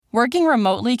Working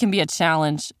remotely can be a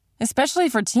challenge, especially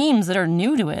for teams that are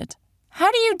new to it. How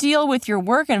do you deal with your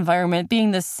work environment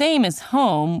being the same as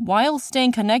home while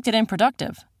staying connected and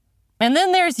productive? And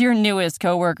then there's your newest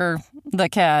coworker, the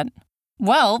cat.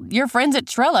 Well, your friends at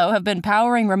Trello have been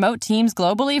powering remote teams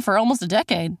globally for almost a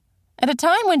decade. At a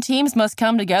time when teams must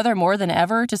come together more than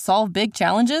ever to solve big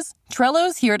challenges,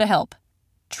 Trello's here to help.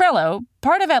 Trello,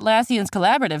 part of Atlassian's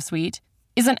collaborative suite,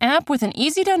 is an app with an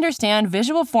easy-to-understand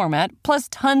visual format plus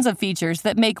tons of features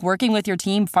that make working with your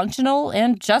team functional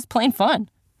and just plain fun.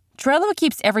 Trello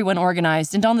keeps everyone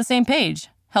organized and on the same page,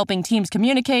 helping teams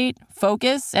communicate,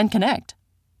 focus, and connect.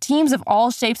 Teams of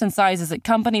all shapes and sizes at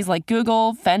companies like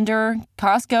Google, Fender,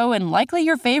 Costco, and likely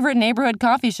your favorite neighborhood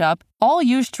coffee shop all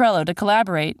use Trello to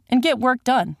collaborate and get work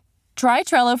done. Try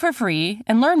Trello for free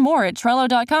and learn more at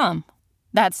Trello.com.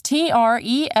 That's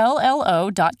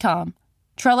Trello.com.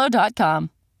 Trello.com.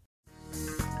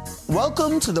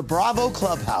 Welcome to the Bravo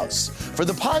Clubhouse for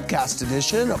the podcast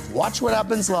edition of Watch What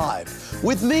Happens Live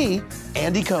with me,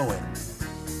 Andy Cohen.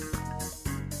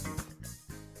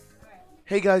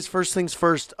 Hey guys, first things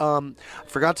first,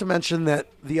 forgot to mention that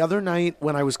the other night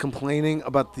when I was complaining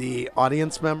about the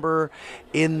audience member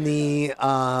in the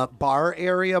bar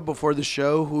area before the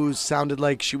show who sounded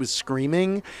like she was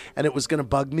screaming and it was going to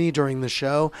bug me during the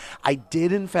show, I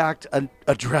did in fact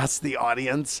address the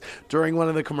audience during one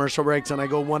of the commercial breaks, and I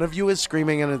go, one of you is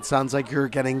screaming and it sounds like you're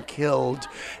getting killed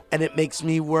and it makes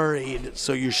me worried,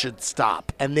 so you should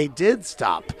stop. And they did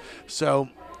stop. So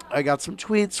I got some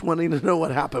tweets wanting to know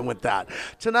what happened with that.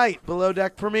 Tonight, Below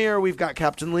Deck premiere, we've got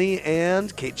Captain Lee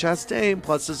and Kate Chastain,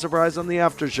 plus a surprise on the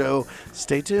after show.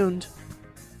 Stay tuned.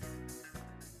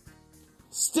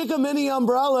 Stick a mini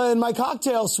umbrella in my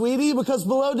cocktail, sweetie, because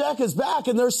Below Deck is back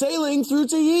and they're sailing through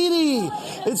Tahiti.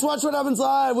 It's Watch What Happens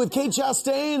Live with Kate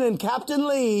Chastain and Captain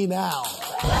Lee now.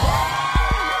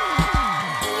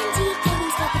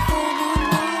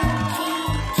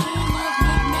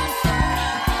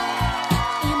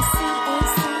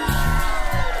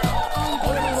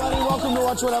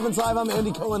 Watch What Happens Live. I'm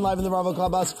Andy Cohen, live in the Bravo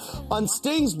Clubhouse on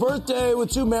Sting's birthday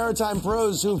with two maritime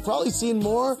pros who've probably seen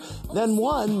more than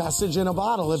one message in a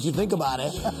bottle, if you think about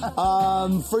it.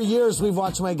 For years, we've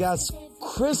watched my guests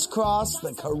crisscross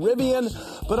the Caribbean,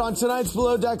 but on tonight's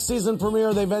Below Deck season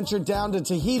premiere, they ventured down to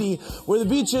Tahiti, where the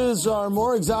beaches are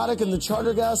more exotic and the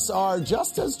charter guests are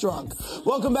just as drunk.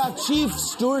 Welcome back, Chief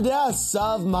Stewardess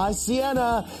of My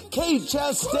Sienna, Kate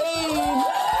Chastain.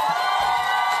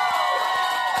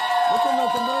 Looking like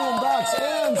 $1 million,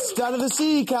 and stud of the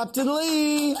sea, Captain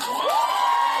Lee.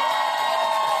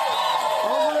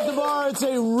 Over at the bar, it's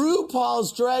a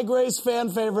RuPaul's Drag Race fan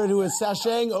favorite who is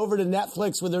sashaying over to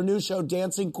Netflix with their new show,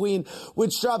 Dancing Queen,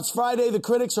 which drops Friday. The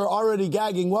critics are already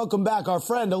gagging. Welcome back, our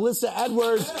friend, Alyssa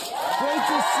Edwards. Great to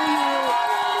see you.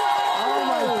 Oh,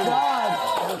 my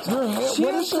God. Your hair,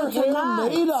 what is your hair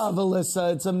made of,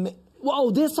 Alyssa? It's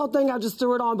Whoa, this whole thing, I just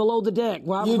threw it on Below the Deck.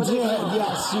 You did,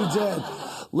 yes, you did.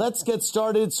 Let's get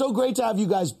started. It's so great to have you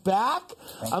guys back.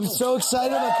 I'm so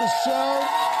excited about the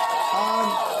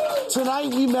show.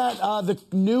 Tonight we met the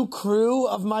new crew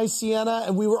of My Sienna,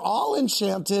 and we were all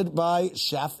enchanted by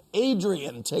Chef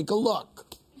Adrian. Take a look.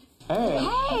 Hey.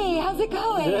 Hey, how's it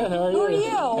going? Good, how are you? Who are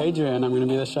you? Adrian, I'm going to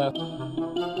be the chef.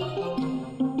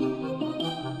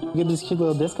 Get these cute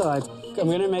little disco lights. I'm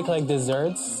going to make, like,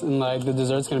 desserts, and, like, the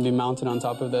dessert's going to be mounted on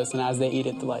top of this, and as they eat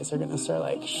it, the lights are going to start,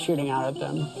 like, shooting out at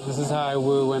them. This is how I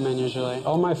woo women, usually.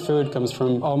 All my food comes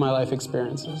from all my life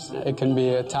experiences. It can be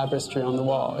a tapestry on the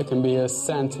wall. It can be a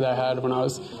scent that I had when I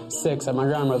was 6 at my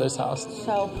grandmother's house.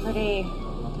 So pretty.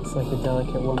 It's like a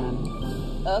delicate woman.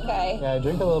 Okay. Yeah, I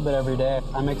drink a little bit every day.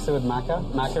 I mix it with maca.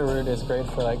 Maca root is great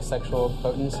for, like, sexual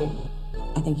potency.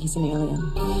 I think he's an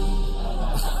alien.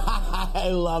 I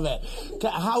love it.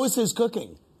 How is his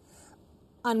cooking?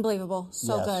 Unbelievable.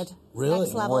 So good. Really?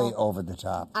 Next level. Way over the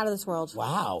top. Out of this world.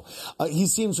 Wow. He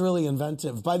seems really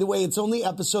inventive. By the way, it's only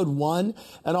episode 1,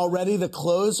 and already the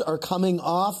clothes are coming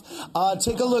off.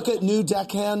 Take a look at new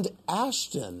deckhand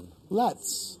Ashton.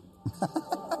 Let's.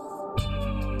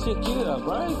 Check it up,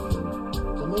 right?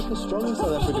 Jamaica strong in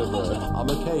South Africa, bro. I'm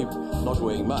okay, not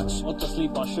weighing much. Not to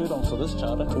sleep my shirt on for this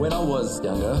charter. When I was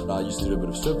younger, I used to do a bit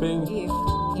of stripping. You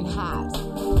hot.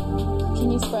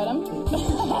 Can you spread them?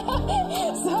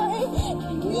 Sorry.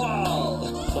 Wow!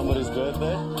 Somebody's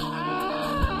birthday?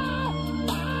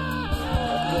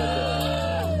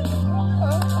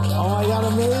 Oh my God,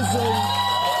 amazing.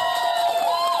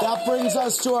 That brings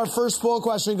us to our first poll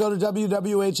question. Go to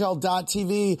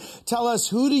WWHL.tv. Tell us,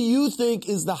 who do you think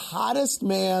is the hottest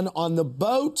man on the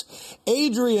boat?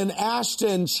 Adrian,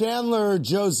 Ashton, Chandler,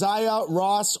 Josiah,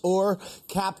 Ross, or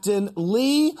Captain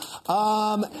Lee?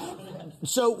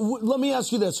 So let me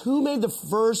ask you this. Who made the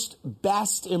first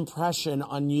best impression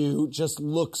on you, just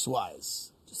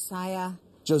looks-wise?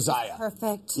 Josiah.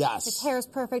 Perfect. Yes. His hair is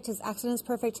perfect. His accent is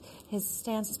perfect. His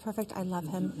stance is perfect. I love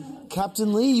him.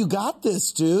 Captain Lee, you got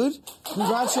this, dude.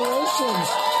 Congratulations.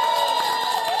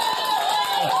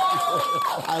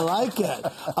 I like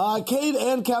it. Kate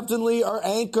and Captain Lee are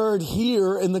anchored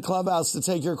here in the clubhouse to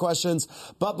take your questions.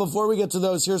 But before we get to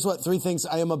those, here's what 3 things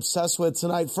I am obsessed with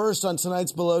tonight. First, on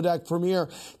tonight's Below Deck premiere,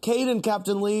 Kate and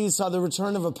Captain Lee saw the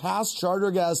return of a past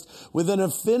charter guest with an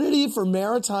affinity for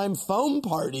maritime foam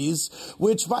parties,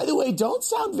 which, by the way, don't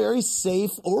sound very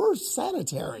safe or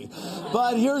sanitary.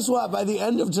 But here's what, by the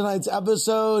end of tonight's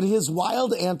episode, his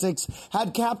wild antics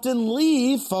had Captain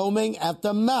Lee foaming at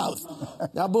the mouth.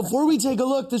 Now, before we take a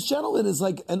look, this gentleman is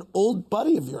like an old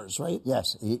buddy of yours, right?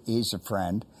 Yes, he's a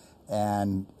friend.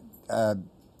 And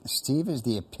Steve is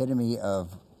the epitome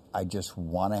of, I just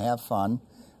want to have fun.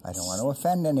 I don't want to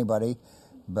offend anybody,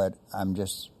 but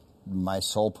my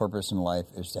sole purpose in life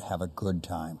is to have a good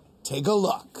time. Take a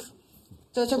look.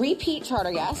 So it's a repeat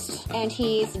charter guest, and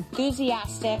he's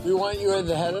enthusiastic. We want you at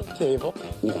the head of the table.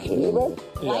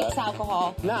 Likes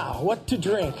alcohol. Now, what to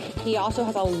drink? He also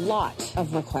has a lot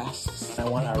of requests. I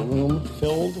want our room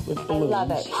filled with balloons. I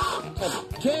love it.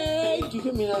 Kate, you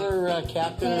give me another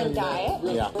captain and diet?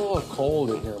 Yeah. I'm a little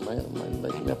cold in here. My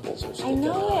nipples are sticking I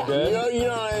know out. it. You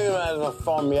don't even have the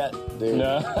foam yet, dude.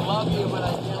 No. I love you, but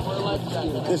I can't wear life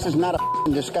jacket. This is not a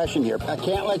discussion here. I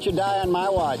can't let you die on my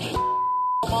watch.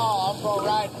 Come on, I'll go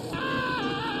right.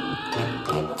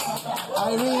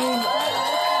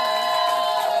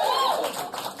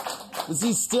 Was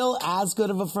he still as good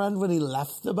of a friend when he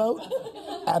left the boat?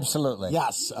 Absolutely.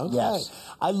 Yes. Okay. Yes.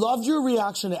 I loved your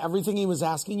reaction to everything he was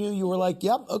asking you. You were like,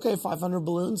 yep, okay, 500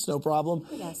 balloons, no problem.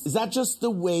 Yes. Is that just the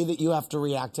way that you have to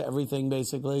react to everything,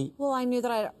 basically? Well, I knew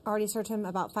that I'd already served him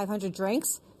about 500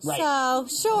 drinks. Right. So,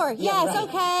 sure, Yeah, yes, right.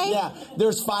 okay. Yeah,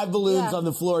 there's 5 balloons on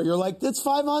the floor. You're like, it's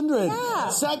 500. Yeah.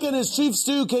 Second is Chief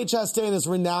Stew. Kate Chastain is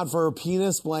renowned for her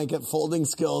penis blanket folding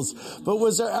skills. But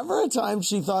was there ever a time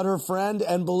she thought her friend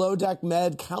and Below Deck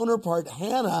Med counterpart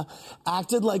Hannah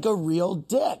acted like a real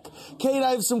dick? Kate, I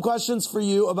have some questions for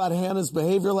you about Hannah's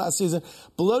behavior last season.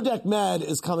 Below Deck Med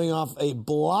is coming off a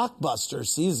blockbuster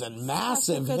season,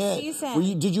 massive Such a good hit.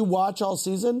 season. Did you watch all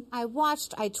season? I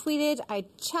watched, I tweeted, I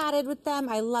chatted with them.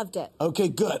 I loved it. Okay,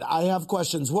 good. I have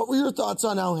questions. What were your thoughts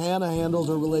on how Hannah handled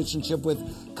her relationship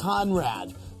with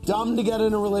Conrad? Dumb to get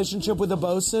in a relationship with a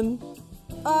bosun?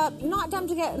 Not dumb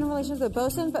to get in a relationship with a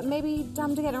bosun, but maybe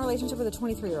dumb to get in a relationship with a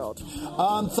 23-year-old.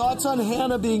 Thoughts on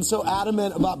Hannah being so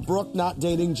adamant about Brooke not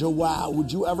dating Joao?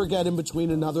 Would you ever get in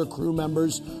between another crew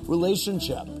member's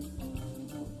relationship?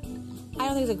 I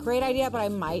don't think it's a great idea, but I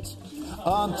might.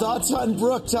 Thoughts on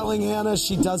Brooke telling Hannah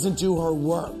she doesn't do her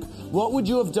work? What would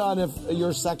you have done if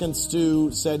your second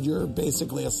stew said you're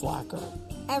basically a slacker?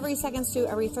 Every second stew,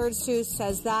 every third stew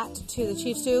says that to the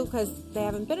chief stew because they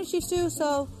haven't been a chief stew,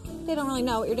 so they don't really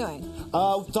know what you're doing.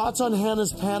 Thoughts on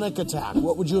Hannah's panic attack?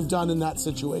 What would you have done in that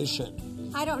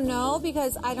situation? I don't know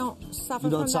because I don't suffer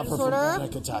You don't from suffer that from disorder.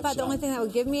 panic attacks, but the yeah. only thing that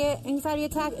would give me an anxiety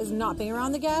attack is not being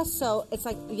around the guests, so it's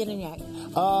like yin and yang.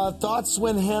 Thoughts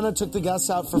when Hannah took the guests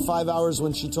out for 5 hours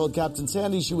when she told Captain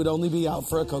Sandy she would only be out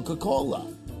for a Coca-Cola?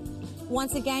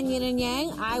 Once again, yin and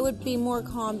yang. I would be more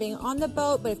calm being on the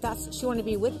boat, but if she wanted to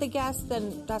be with the guests,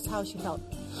 then that's how she felt.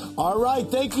 All right,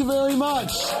 thank you very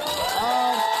much.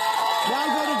 Now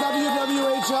go to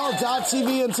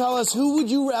WWHL.tv and tell us, who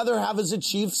would you rather have as a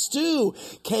chief stew,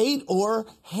 Kate or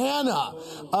Hannah?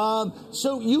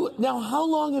 Now, how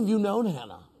long have you known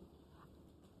Hannah?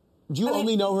 Do you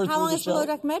only know her through the show? How long has Below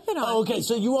Deck Med been on? Oh, okay,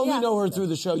 so you only know her through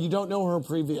the show. You don't know her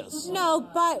previous. No,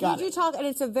 but Got we do talk, and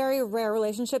it's a very rare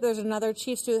relationship. There's another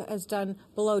chief stew that has done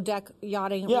Below Deck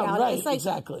yachting. Yeah, reality. right, It's like,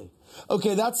 exactly.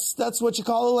 Okay, that's what you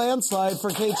call a landslide for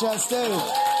Kate Chastain.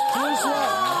 Here's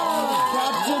what,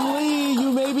 Captain Lee,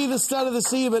 you may be the stud of the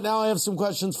sea, but now I have some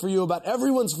questions for you about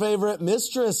everyone's favorite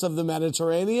mistress of the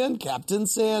Mediterranean, Captain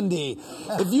Sandy.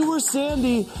 If you were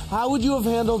Sandy, how would you have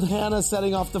handled Hannah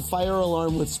setting off the fire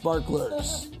alarm with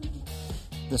sparklers?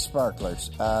 The sparklers.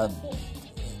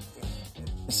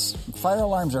 Fire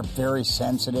alarms are very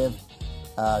sensitive.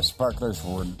 Sparklers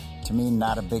were, to me,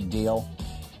 not a big deal.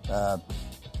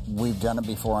 We've done it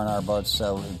before on our boats,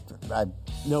 so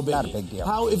no biggie. Not a big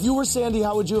deal. If you were Sandy,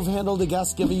 how would you have handled a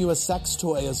guest giving you a sex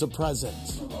toy as a present?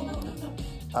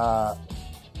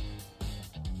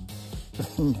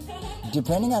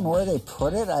 Depending on where they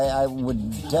put it, I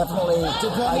would definitely would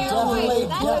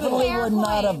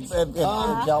not have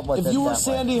dealt with it. If you were that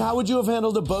Sandy, way. how would you have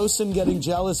handled a bosun getting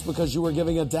jealous because you were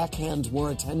giving a deckhand more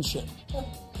attention?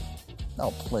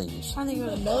 Oh, please. I don't think you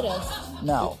would have noticed.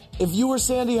 No. If you were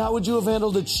Sandy, how would you have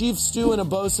handled a chief stew and a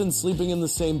bosun sleeping in the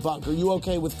same bunk? Are you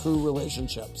okay with crew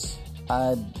relationships?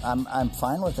 I'm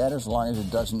fine with that as long as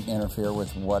it doesn't interfere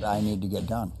with what I need to get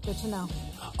done. Good to know.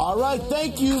 All right,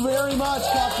 thank you very much,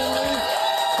 Captain Lee.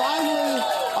 Finally,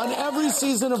 on every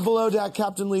season of Below Deck,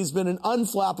 Captain Lee's been an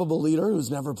unflappable leader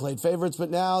who's never played favorites, but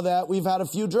now that we've had a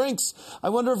few drinks, I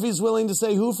wonder if he's willing to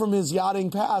say who from his yachting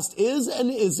past is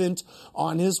and isn't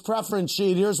on his preference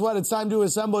sheet. Here's what, it's time to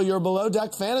assemble your Below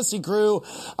Deck fantasy crew.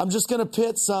 I'm just going to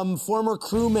pit some former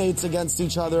crewmates against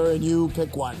each other, and you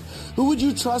pick one. Who would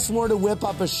you trust more to whip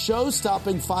up a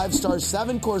show-stopping 5-star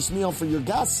 7-course meal for your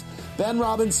guests, Ben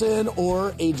Robinson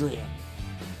or Adrian?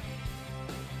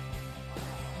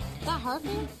 Is that hard for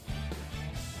you?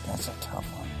 That's a tough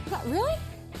one. Is that really?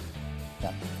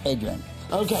 Yeah. Adrian.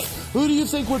 Okay, who do you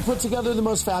think would put together the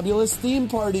most fabulous theme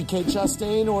party, Kate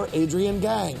Chastain or Adrian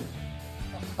Gang?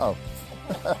 Oh.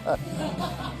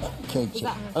 Kate.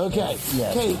 Okay.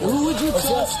 Yes. Kate, who would you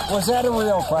trust? Was that a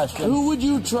real question? Who would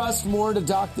you trust more to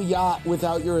dock the yacht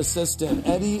without your assistant,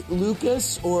 Eddie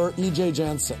Lucas or EJ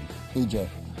Jansen? EJ.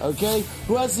 Okay,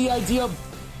 who has the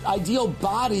ideal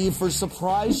body for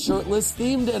surprise shirtless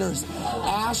theme dinners,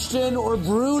 Ashton or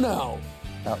Bruno?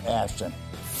 Oh, Ashton.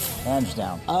 Hands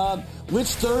down. Which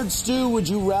third stew would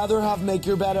you rather have make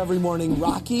your bed every morning,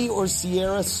 Rocky or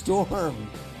Sierra Storm?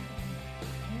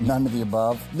 None of the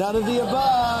above. None of the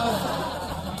above.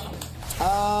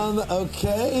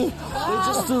 Okay. They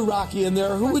just threw Rocky in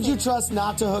there. Who would you trust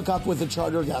not to hook up with a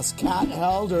charter guest, Kat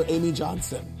Held or Amy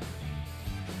Johnson?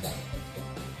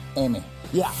 Amy.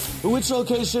 Yeah. Which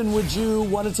location would you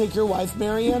want to take your wife,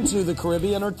 Marianne, to, the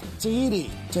Caribbean or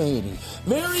Tahiti? Tahiti.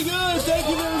 Very good. Thank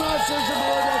you very much. There's your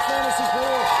Below Deck Fantasy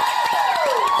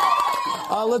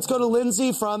Crew. Let's go to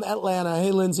Lindsay from Atlanta.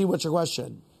 Hey, Lindsay, what's your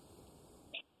question?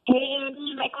 Hey,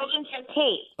 Andy, my question's for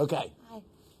Kate. Okay.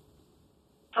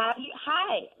 Hi.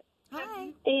 Have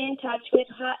you stayed in touch with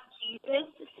Hot Jesus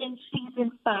since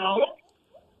season 5?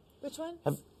 Which one?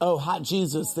 Hot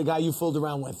Jesus, the guy you fooled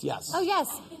around with, yes. Oh,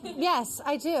 yes. Yes,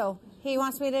 I do. He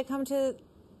wants me to come to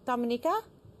Dominica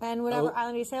and whatever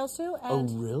island he sails to.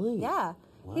 And really? Yeah.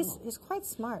 Wow. He's quite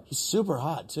smart. He's super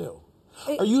hot, too.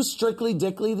 Are you strictly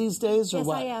dickly these days, or yes,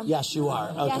 what? I am. Yes, you are.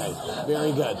 Okay, yes.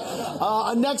 Very good.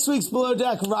 On next week's Below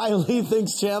Deck, Riley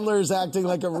thinks Chandler is acting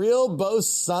like a real boss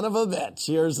son of a bitch.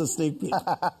 Here's a sneak peek.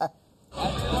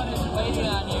 Everyone is waiting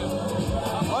on you.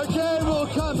 Okay, we'll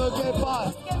come. Okay, bye.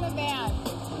 Let's get in the van.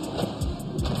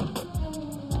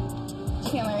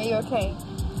 Chandler, are you okay?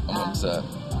 I'm upset.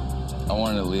 I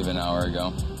wanted to leave an hour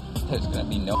ago. There's going to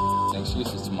be no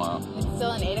excuses tomorrow. It's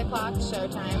still an 8 o'clock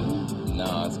showtime.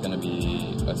 No, it's going to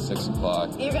be at 6 o'clock.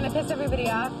 You're going to piss everybody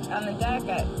off on the deck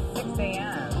at 6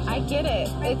 a.m. I get it.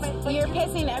 You're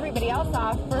pissing everybody else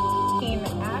off for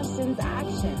Ashton's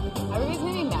action. Everybody's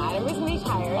going to be mad. Everybody's going to be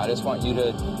tired. I just want you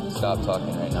to stop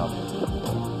talking right now.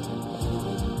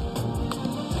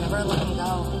 Never let me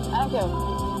go. I don't give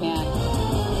a man.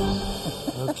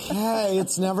 Okay,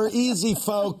 it's never easy,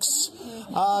 folks.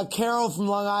 Carol from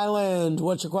Long Island,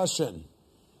 what's your question?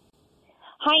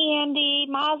 Hi, Andy.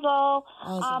 Mazel.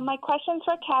 My question's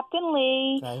for Captain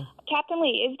Lee. Okay. Captain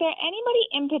Lee, is there anybody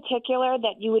in particular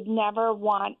that you would never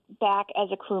want back as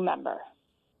a crew member?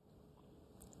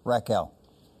 Raquel.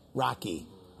 Rocky.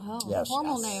 Oh, yes.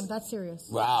 Formal name. That's serious.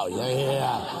 Wow,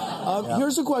 yeah.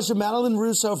 Here's a question, Madeline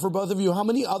Russo, for both of you. How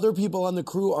many other people on the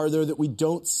crew are there that we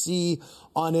don't see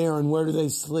on air, and where do they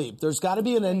sleep? There's got to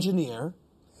be an engineer.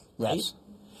 Yes.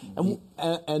 Right?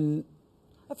 And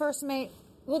A first mate.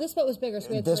 Well, this boat was bigger, so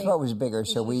we had This three. boat was bigger,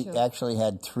 so we two. actually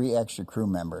had 3 extra crew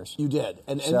members. You did.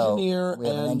 An So engineer we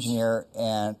have an engineer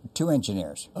and 2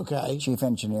 engineers. Okay. Chief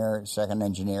engineer, second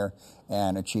engineer,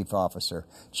 and a chief officer.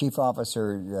 Chief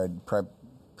officer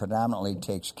predominantly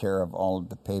takes care of all of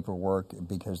the paperwork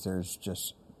because there's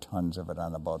just tons of it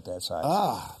on a boat that size.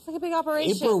 It's like a big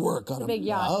operation. Paperwork on it's a a big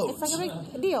yacht. boat. It's like a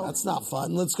big deal. That's not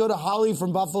fun. Let's go to Holly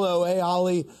from Buffalo. Hey,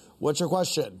 Holly, what's your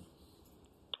question?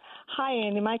 Hi,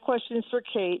 Andy. My question is for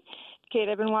Kate. Kate,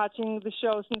 I've been watching the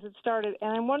show since it started,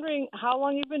 and I'm wondering how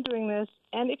long you've been doing this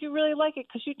and if you really like it,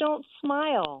 because you don't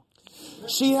smile.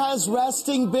 She has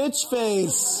resting bitch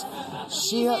face.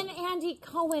 Even Andy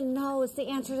Cohen knows the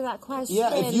answer to that question.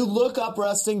 Yeah, if you look up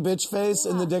resting bitch face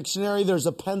in the dictionary, there's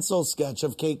a pencil sketch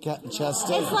of Kate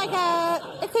Chastain. It's like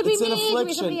it could be It's an me, it could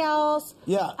be affliction. somebody else.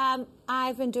 Yeah.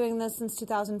 I've been doing this since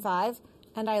 2005,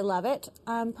 and I love it.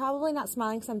 I'm probably not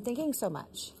smiling because I'm thinking so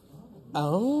much.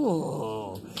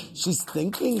 Oh, she's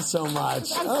thinking so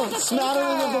much. I'm Oh, such a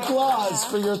smattering thinker. of applause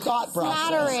for your thought process.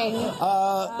 Smattering.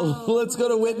 Let's go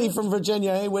to Whitney from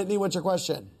Virginia. Hey, Whitney, what's your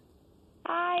question?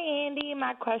 Hi, Andy. My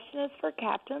my question is for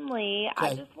Captain Lee. Okay.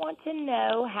 I just want to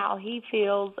know how he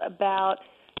feels about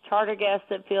charter guests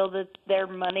that feel that their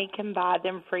money can buy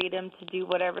them freedom to do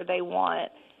whatever they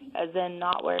want, as in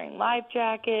not wearing life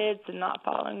jackets and not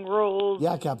following rules.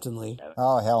 Yeah, Captain Lee.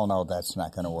 Oh, hell no, that's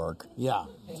not going to work. Yeah.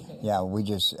 Yeah,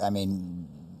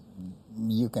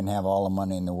 you can have all the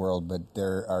money in the world, but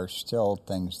there are still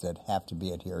things that have to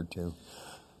be adhered to.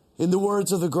 In the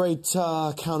words of the great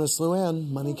Countess Luann,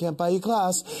 money can't buy you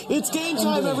class. It's game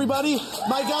time, everybody.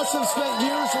 My guests have spent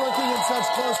years working in such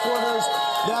close quarters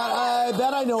that I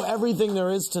bet I know everything there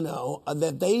is to know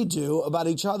that they do about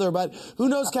each other. But who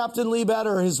knows Captain Lee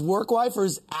better, his work wife or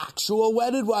his actual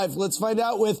wedded wife? Let's find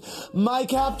out with my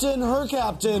captain, her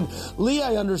captain. Lee,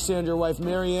 I understand your wife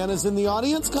Marianne is in the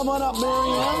audience. Come on up,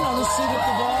 Marianne. Have a seat at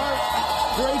the bar.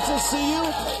 Great to see you.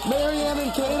 Marianne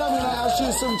and Kate, I'm going to ask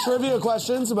you some trivia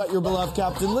questions about your beloved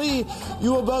Captain Lee.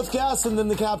 You will both guess, and then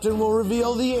the captain will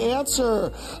reveal the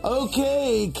answer.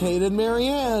 Okay, Kate and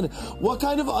Marianne, what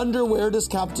kind of underwear does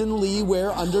Captain Lee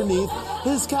wear underneath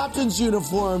his captain's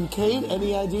uniform? Kate,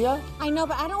 any idea? I know,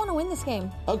 but I don't want to win this game.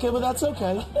 Okay, but that's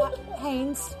okay.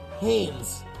 Hanes.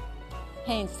 Hanes.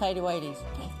 Hanes, tighty whities.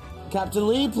 Captain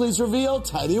Lee, please reveal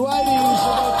tighty whities. You're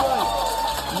both right.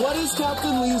 What is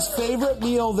Captain Lee's favorite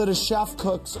meal that a chef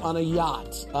cooks on a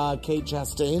yacht? Kate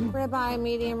Chastain. Ribeye,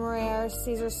 medium rare,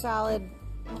 Caesar salad,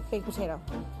 baked potato.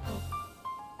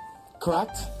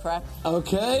 Correct? Correct.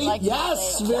 Okay. Like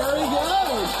yes, very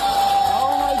good.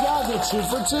 Oh my God, they're 2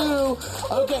 for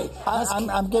 2. Okay.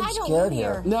 I'm getting scared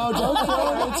here. No, don't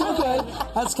care. It's okay.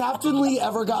 Has Captain Lee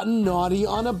ever gotten naughty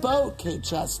on a boat, Kate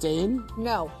Chastain?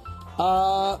 No.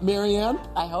 Marianne?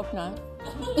 I hope not.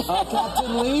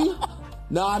 Captain Lee?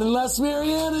 Not unless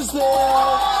Marianne is there.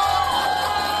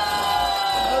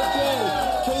 Okay.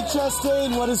 Kate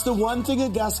Chastain, what is the one thing a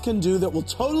guest can do that will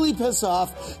totally piss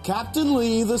off Captain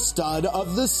Lee, the stud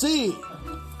of the sea?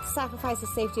 Sacrifice the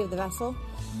safety of the vessel.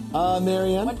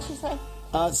 Marianne? What did she say?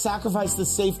 Sacrifice the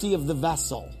safety of the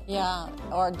vessel. Yeah,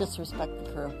 or disrespect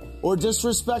the crew. Or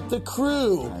disrespect the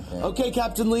crew. Okay,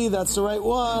 Captain Lee, that's the right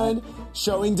one.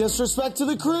 Showing disrespect to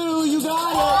the crew. You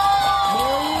got it.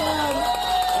 Marianne.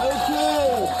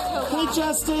 Okay. Hey,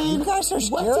 Chastain. You guys are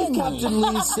what scaring did Captain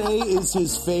Lee say is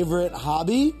his favorite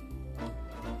hobby?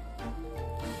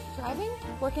 Driving?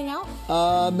 Working out?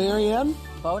 Marianne?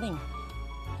 Boating.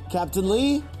 Captain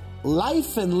Lee?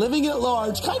 Life and living at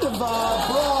large. Kind of broad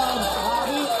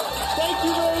hobby. Thank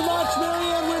you very much.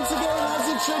 Marianne wins again, as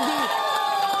it should be.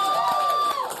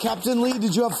 Captain Lee,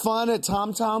 did you have fun at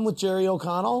Tom Tom with Jerry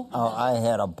O'Connell? Oh, I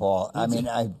had a ball. I mean,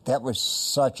 that was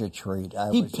such a treat.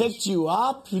 He picked you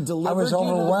up. He delivered. I was you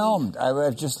overwhelmed. I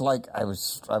was just like I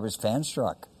was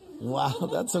fan-struck. Wow,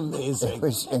 that's amazing. It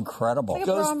was incredible. It's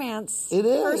like a romance. It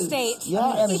is. First date.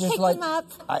 Yeah, it was just like him up.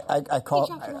 I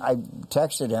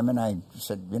texted him and I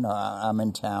said, I'm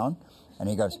in town, and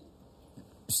he goes,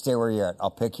 "Stay where you're at.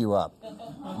 I'll pick you up.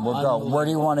 We'll go. Where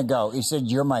do you want to go?" He said,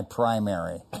 "You're my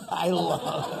primary." I love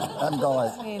it. I'm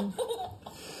going.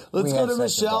 Let's go to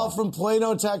Michelle from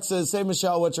Plano, Texas. Hey,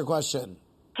 Michelle, what's your question?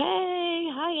 Hey,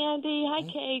 hi, Andy. Hi,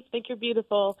 Kate. Think you're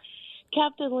beautiful.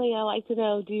 Captain Lee, I'd like to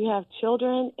know, do you have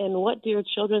children, and what do your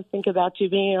children think about you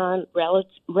being on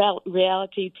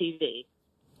reality TV?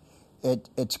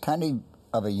 It's kind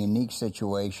of a unique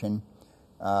situation.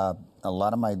 A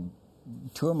lot of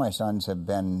two of my sons have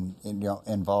been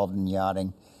involved in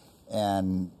yachting,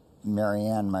 and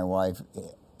Marianne, my wife,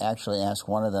 actually asked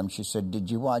one of them, she said,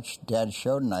 "Did you watch Dad's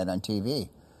show tonight on TV?"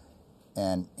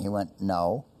 And he went,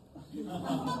 "No."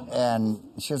 And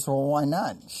she says, "Well, why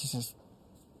not?" She says,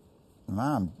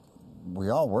 "Mom, we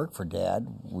all work for Dad.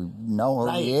 We know who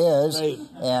he is,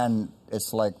 and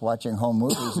it's like watching home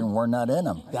movies and we're not in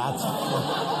them."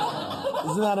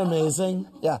 Isn't that amazing?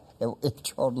 Yeah, it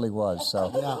totally was.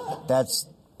 So that's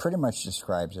pretty much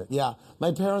describes it. Yeah.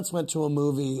 My parents went to a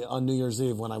movie on New Year's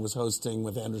Eve when I was hosting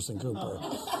with Anderson Cooper.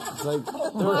 It's like,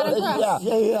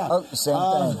 yeah. Oh, same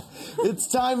thing. It's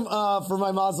time for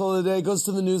my Mazel of the Day. It goes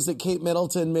to the news that Kate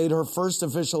Middleton made her first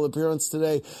official appearance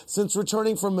today since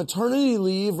returning from maternity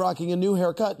leave, rocking a new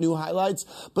haircut, new highlights,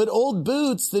 but old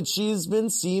boots that she's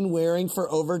been seen wearing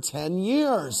for over 10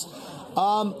 years.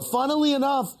 Funnily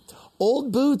enough,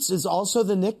 Old Boots is also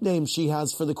the nickname she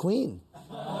has for the Queen.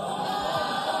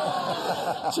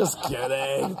 Just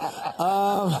kidding.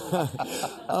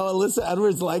 Alyssa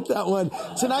Edwards liked that one.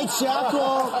 Tonight's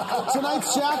Shackle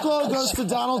goes to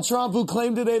Donald Trump, who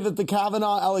claimed today that the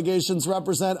Kavanaugh allegations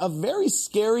represent a very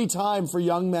scary time for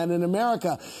young men in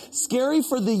America. Scary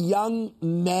for the young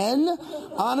men?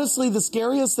 Honestly, the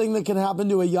scariest thing that can happen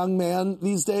to a young man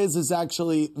these days is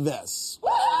actually this.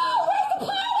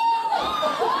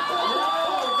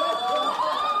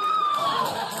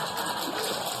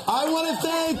 to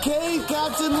thank Kate,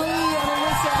 Captain Lee, and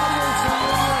Alyssa Edwards for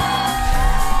everybody.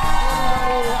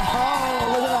 Oh,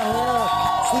 look at that hair.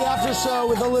 It's the after show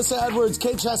with Alyssa Edwards,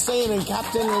 Kate Chastain, and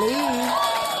Captain Lee.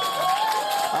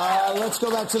 Let's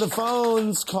go back to the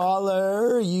phones.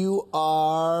 Caller, you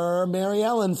are Mary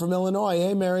Ellen from Illinois.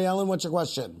 Hey, Mary Ellen, what's your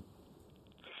question?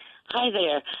 Hi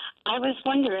there. I was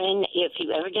wondering if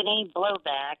you ever get any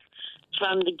blowback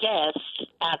from the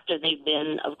guests after they've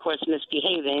been, of course,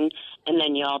 misbehaving, and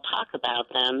then you all talk about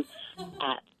them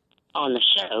on the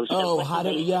show. So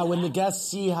when the guests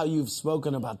see how you've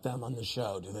spoken about them on the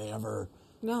show, do they ever...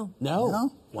 No.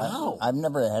 Wow. I've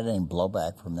never had any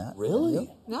blowback from that. Really?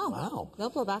 No. Wow. No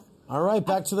blowback. All right,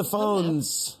 back to the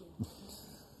phones.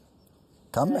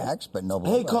 Comebacks, but no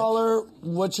blowback. Hey, caller,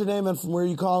 what's your name and from where are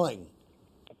you calling?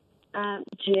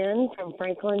 Jen from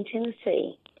Franklin,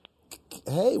 Tennessee.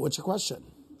 Hey, what's your question?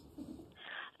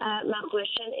 My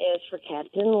question is for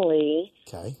Captain Lee.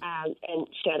 Okay. And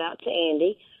shout out to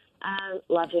Andy.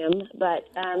 Love him. But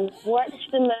what's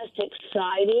the most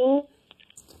exciting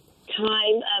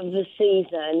time of the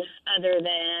season other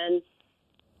than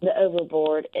the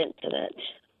overboard incident?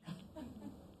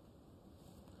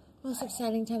 Most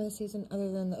exciting time of the season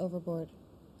other than the overboard.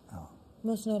 Oh.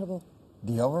 Most notable.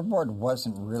 The overboard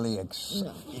wasn't really it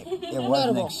wasn't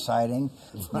Notable. exciting.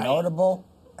 Right. Notable?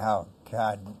 Oh,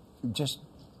 God. Just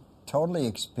totally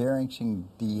experiencing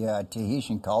the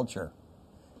Tahitian culture.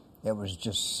 It was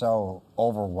just so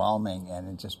overwhelming,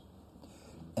 and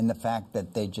the fact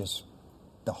that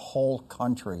the whole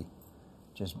country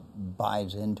just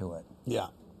buys into it. Yeah.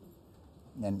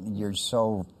 And you're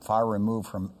so far removed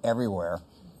from everywhere,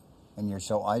 and you're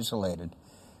so isolated.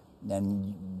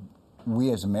 And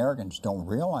we as Americans don't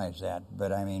realize that,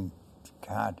 but I mean,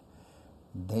 God,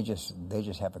 they just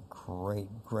have a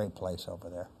great place over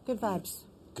there. Good vibes.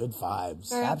 Good vibes.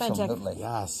 Very authentic. Absolutely.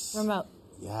 Yes. Remote.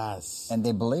 Yes. And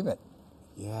they believe it.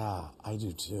 Yeah, I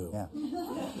do too. Yeah.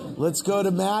 Let's go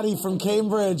to Maddie from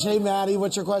Cambridge. Hey, Maddie,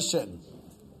 what's your question?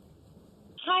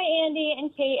 Hi, Andy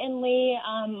and Kate and Lee.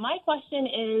 My question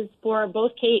is for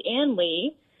both Kate and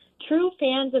Lee. True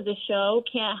fans of the show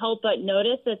can't help but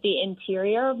notice that the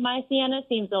interior of My Sienna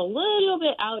seems a little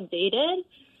bit outdated.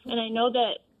 And I know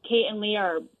that Kate and Lee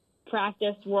are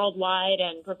practiced worldwide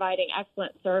and providing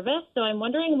excellent service. So I'm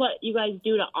wondering what you guys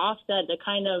do to offset the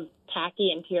kind of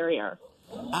tacky interior.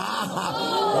 You think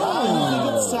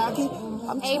it's tacky?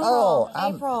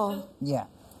 April. Yeah.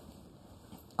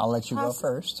 I'll let you go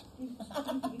first.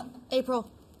 April.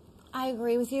 I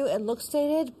agree with you. It looks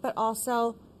dated, but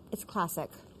also it's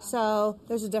classic. So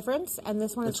there's a difference, and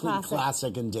this one is Between classic.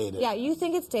 classic and dated. Yeah, you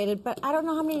think it's dated, but I don't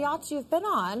know how many yachts you've been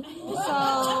on.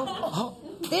 So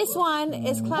this one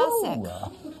is classic.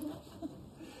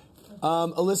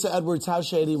 Alyssa Edwards, how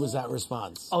shady was that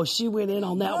response? Oh, she went in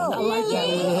on that one. I like that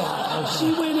one. Yeah.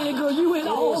 She went in, girl. You went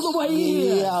all the way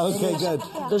in. Yeah, okay, good.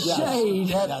 The shade.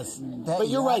 Yes. But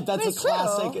you're right, that's a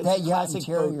classic. It's That a yacht classic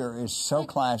interior is so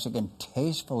classic and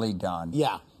tastefully done.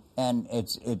 Yeah. And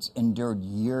it's endured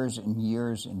years and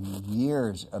years and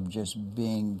years of just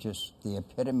being just the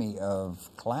epitome of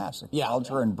classic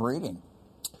culture and breeding.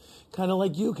 Kind of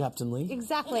like you, Captain Lee.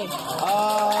 Exactly.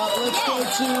 Let's go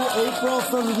to April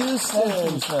from Houston.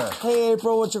 Thank you, sir. Hey,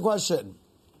 April, what's your question?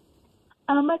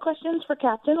 My question's for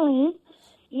Captain Lee.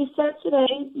 You said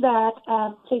today that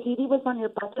Tahiti was on your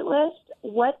bucket list.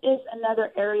 What is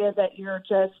another area that you're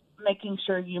just making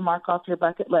sure you mark off your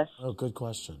bucket list? Oh, good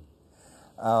question.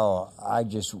 Oh, I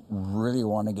just really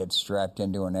want to get strapped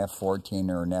into an F-14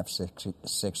 or an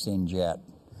F-16 jet.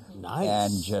 Nice.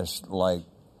 And just like...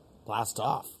 blast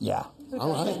off. Yeah.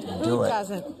 All right. Do it. Who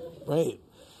doesn't? Great.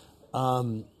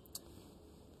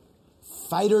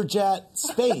 Fighter jet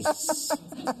space.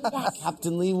 Yes.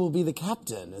 Captain Lee will be the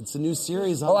captain. It's a new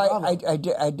series on Bravo.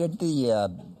 I did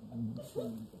the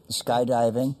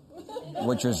skydiving,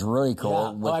 which was really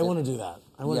cool. Yeah. I want to do that.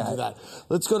 To do that.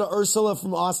 Let's go to Ursula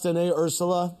from Austin. Hey,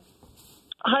 Ursula.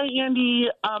 Hi, Andy.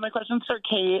 My question's for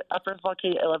Kate. First of all,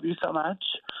 Kate, I love you so much.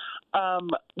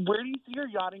 Where do you see your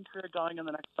yachting career going in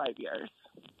the next 5 years?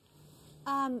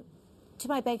 To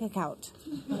my bank account.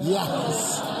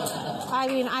 Yes. I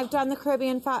mean, I've done the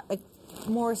Caribbean,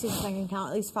 more seasons bank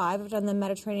account, at least 5. I've done the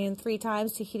Mediterranean 3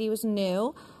 times. Tahiti was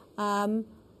new.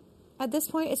 At this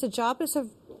point, it's a job. It's a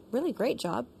really great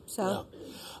job. So. Yeah.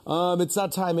 It's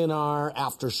that time in our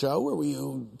after show where we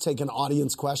take an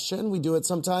audience question. We do it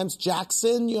sometimes.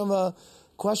 Jackson, you have a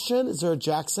question? Is there a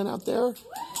Jackson out there?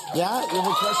 Yeah, you have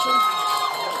a question?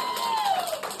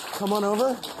 Come on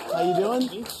over. How you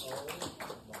doing?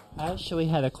 I actually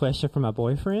had a question for my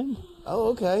boyfriend. Oh,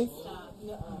 okay.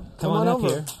 Come on up over.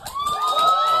 here.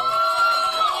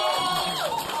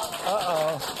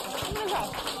 Uh-oh.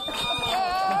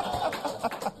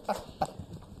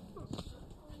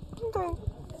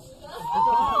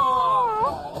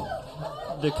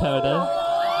 Dakota.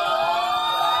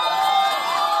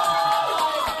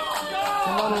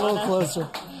 Come on a little closer.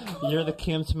 You're the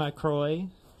Kim to my Croy.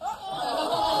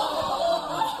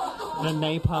 The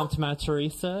Napalm to my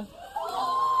Teresa.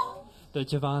 The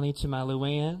Giovanni to my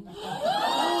Luann.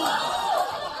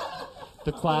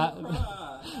 The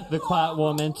quiet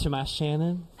woman to my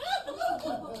Shannon.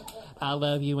 I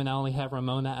love you and I only have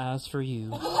Ramona eyes for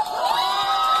you.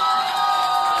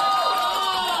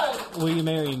 Will you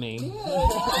marry me? Yes,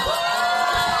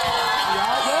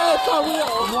 I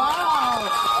will. Wow.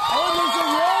 Oh, there's a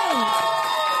ring.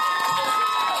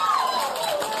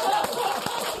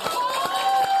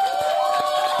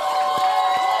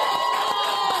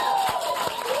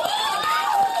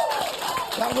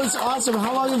 That was awesome.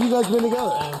 How long have you guys been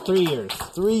together? 3 years.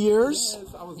 3 years?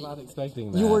 Yes, I was not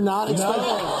expecting that. You were not expecting.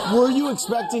 No. Were you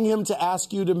expecting him to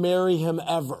ask you to marry him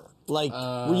ever? Like,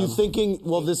 were you thinking,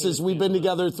 well, we've been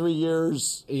together 3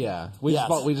 years? Yeah. We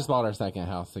just bought our second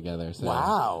house together. So.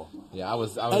 Wow. Yeah, I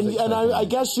was and I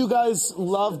guess you guys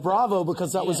love Bravo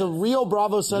because that was a real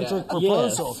Bravo-centric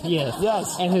proposal.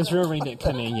 Yes. And his real ring didn't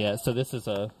come in yet, so this is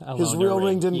a his real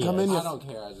ring didn't come in yet? I don't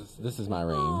care. This is my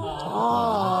ring.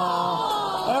 Aww.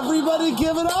 Everybody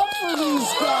give it up for these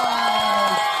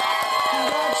guys.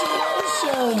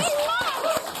 Congratulations.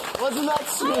 Wasn't that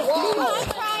sweet?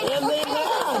 And they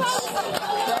matched.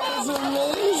 That was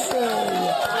amazing.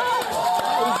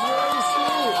 That was very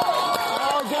sweet.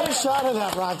 Oh, get a shot of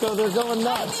that, Rocco. They're going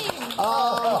nuts.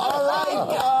 All right.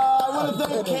 I want to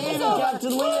thank Kate and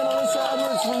Captain Lee and Alyssa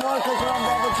Edwards for more. Click on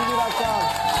BravoTV.com.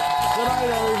 Good night,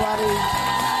 everybody.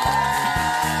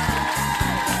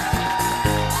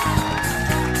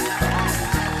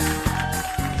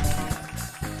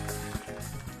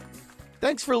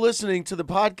 Thanks for listening to the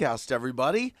podcast,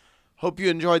 everybody. Hope you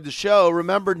enjoyed the show.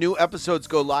 Remember, new episodes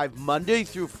go live Monday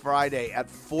through Friday at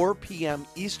 4 p.m.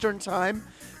 Eastern Time.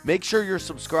 Make sure you're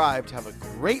subscribed. Have a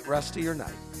great rest of your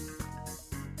night.